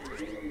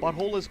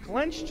 Butthole is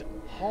clenched.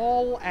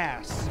 Haul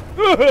ass.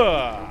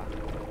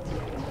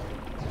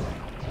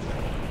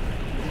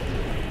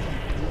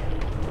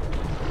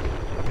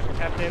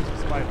 Tap dancing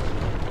spider.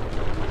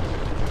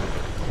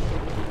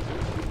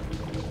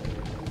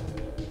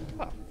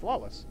 Oh,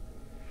 flawless.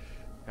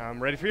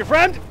 I'm ready for your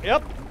friend.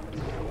 Yep.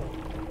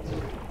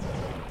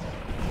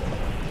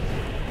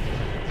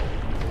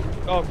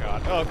 Oh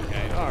god,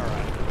 okay,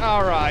 alright.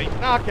 Alright,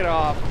 knock it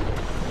off.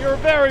 You're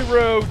very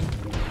rude.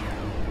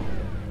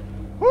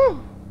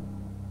 Whew.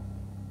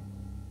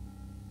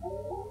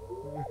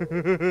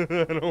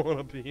 I don't want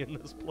to be in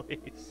this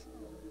place.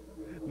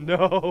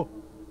 No.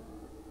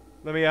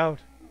 Let me out.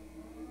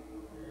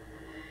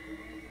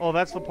 Oh,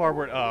 that's the part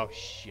where oh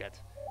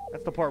shit.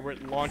 That's the part where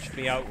it launched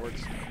me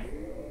outwards.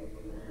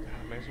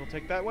 May as well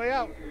take that way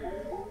out.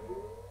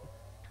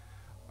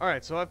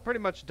 Alright, so I've pretty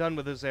much done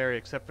with this area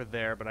except for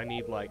there, but I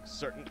need, like,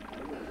 certain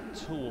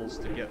tools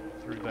to get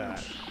through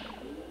that.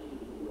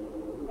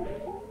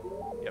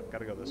 Yep,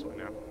 gotta go this way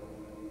now.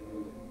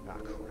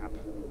 Ah, crap.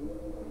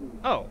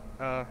 Oh,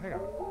 hang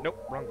on.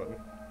 Nope, wrong button.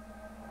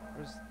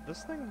 There's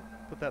this thing?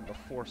 Put that in the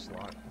 4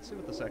 slot. Let's see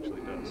what this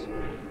actually does.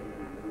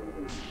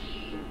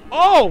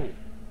 Oh!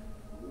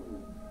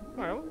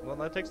 Alright, well,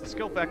 that takes the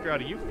skill factor out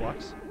of you,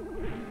 fucks.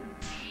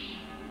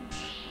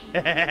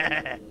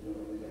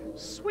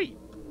 Sweet.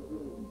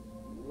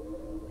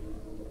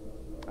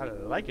 I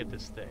like it,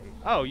 this thing.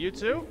 Oh, you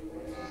too?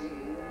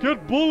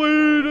 Get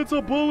bullied! It's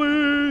a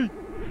bully!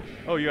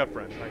 Oh, you have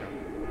friends. Hang on.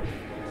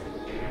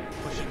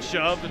 Push and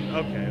shove and...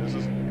 Okay, this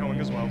isn't going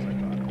as well as I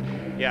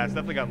thought. Yeah, it's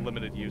definitely got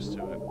limited use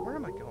to it. Where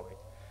am I going?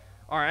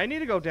 Alright, I need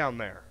to go down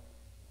there.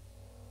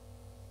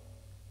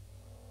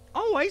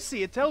 Oh, I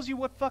see. It tells you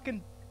what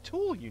fucking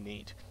tool you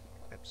need.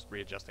 I'm just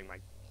readjusting my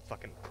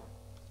fucking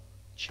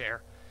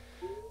chair.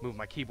 Move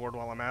my keyboard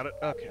while I'm at it.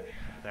 Okay,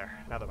 there.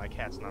 Now that my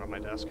cat's not on my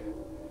desk.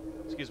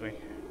 Excuse me.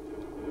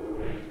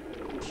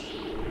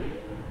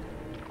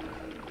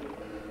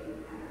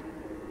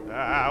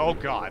 Ah, oh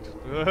god.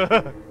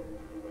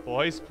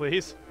 Boys,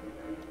 please.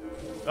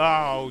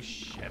 Oh,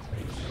 shit.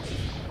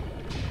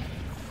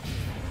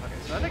 Okay,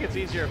 so I think it's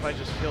easier if I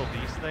just kill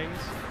these things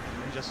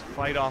and just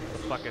fight off the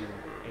fucking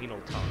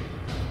anal tongue.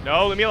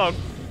 No, leave me alone.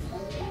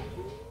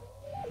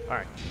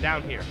 Alright,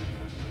 down here.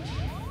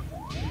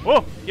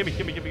 Oh! Gimme.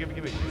 It's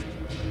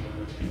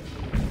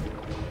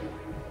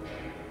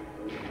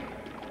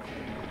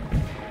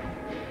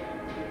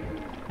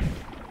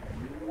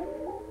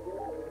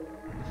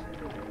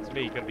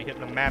me, gonna be hitting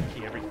the map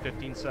key every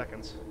 15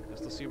 seconds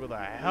just to see where the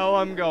hell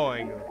I'm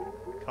going.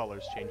 The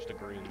colors change to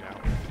green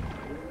now.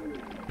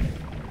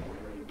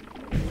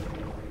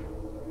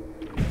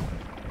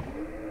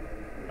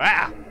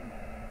 Ah!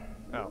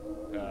 Oh,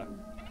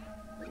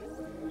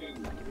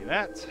 give me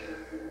that.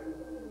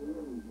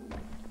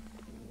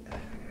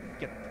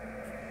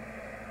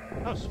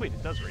 Oh, sweet,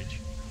 it does reach.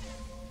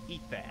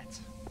 Eat that.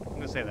 I'm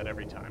gonna say that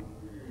every time.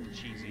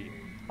 Cheesy.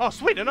 Oh,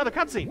 sweet, another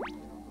cutscene!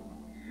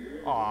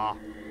 Aw.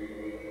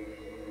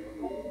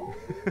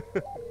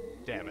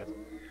 Damn it.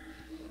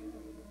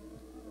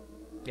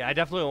 Yeah, I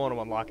definitely want to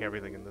unlock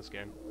everything in this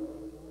game.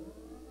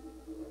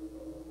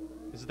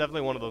 This is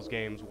definitely one of those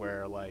games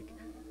where, like,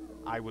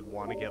 I would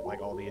want to get,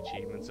 like, all the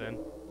achievements in.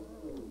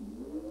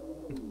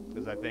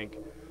 Because I think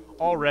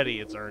already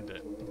it's earned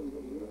it.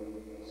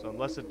 So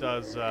unless it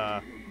does,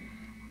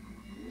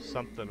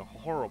 something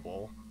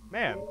horrible.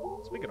 Man,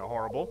 speaking of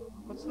horrible,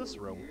 what's this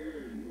room?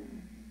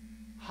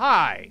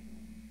 Hi!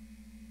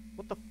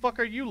 What the fuck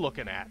are you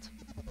looking at?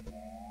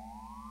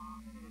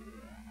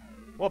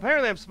 Well,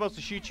 apparently I'm supposed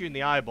to shoot you in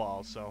the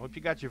eyeball, so I hope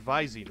you got your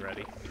Visine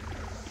ready.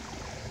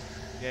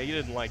 Yeah, you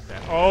didn't like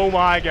that. Oh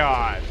my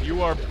god!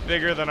 You are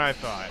bigger than I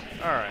thought.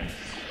 Alright.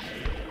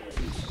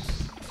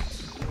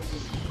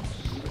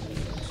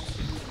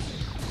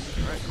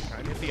 Alright, try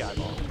and hit the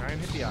eyeball. Try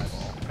and hit the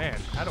eyeball. Man,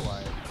 how do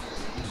I...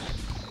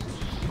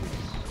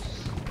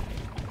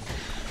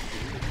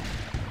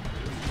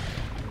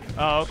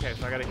 Oh, okay,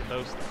 so I gotta hit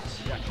those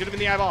things. Yeah, shoot him in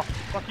the eyeball.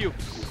 Fuck you.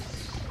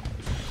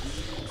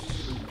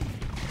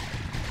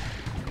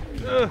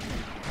 Ugh.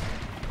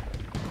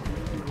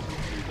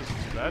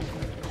 Isn't bad.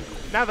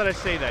 Now that I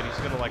say that, he's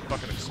gonna, like,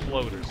 fucking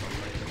explode or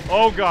something.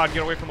 Oh god,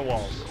 get away from the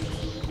walls.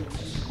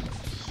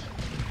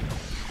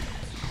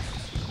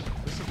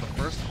 This is the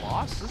first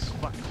boss? This is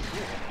fucking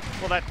cool.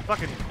 Well, that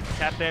fucking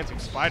tap dancing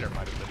spider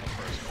might have been the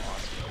first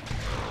boss.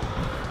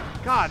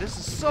 But... God, this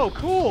is so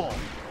cool!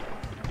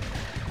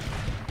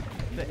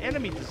 The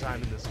enemy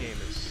design in this game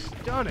is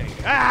stunning.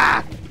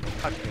 Ah!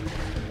 Touch me.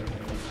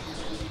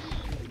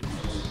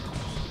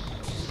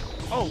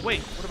 Oh,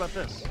 wait, what about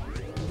this?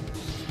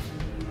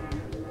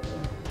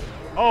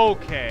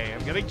 Okay,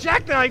 I'm getting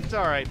jackknifed!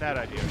 Alright, that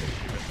idea.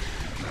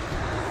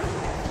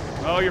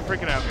 Oh, you're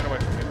freaking out. Get away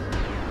from me.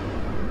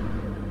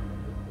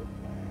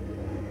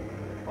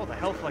 Oh, the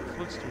health, like,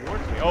 floats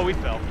towards me. Oh, we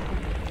fell.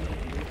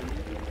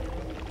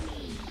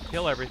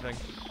 Kill everything.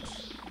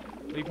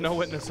 Leave no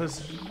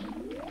witnesses.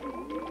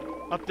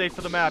 Update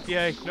for the map,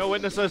 yay. No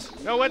witnesses!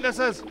 No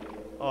witnesses!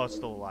 Oh, it's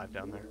still alive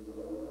down there.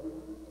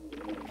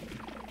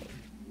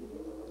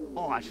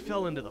 Oh, I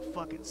fell into the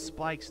fucking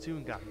spikes, too,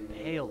 and got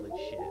impaled and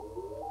shit.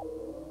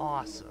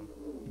 Awesome.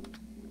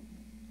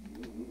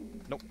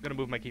 Nope, gonna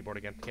move my keyboard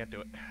again. Can't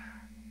do it.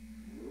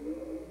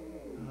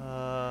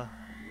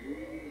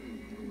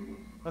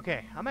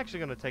 Okay, I'm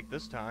actually gonna take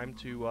this time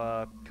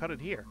to, cut it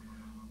here.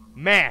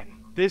 Man,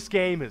 this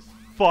game is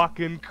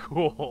fucking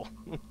cool.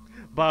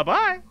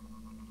 Bye-bye!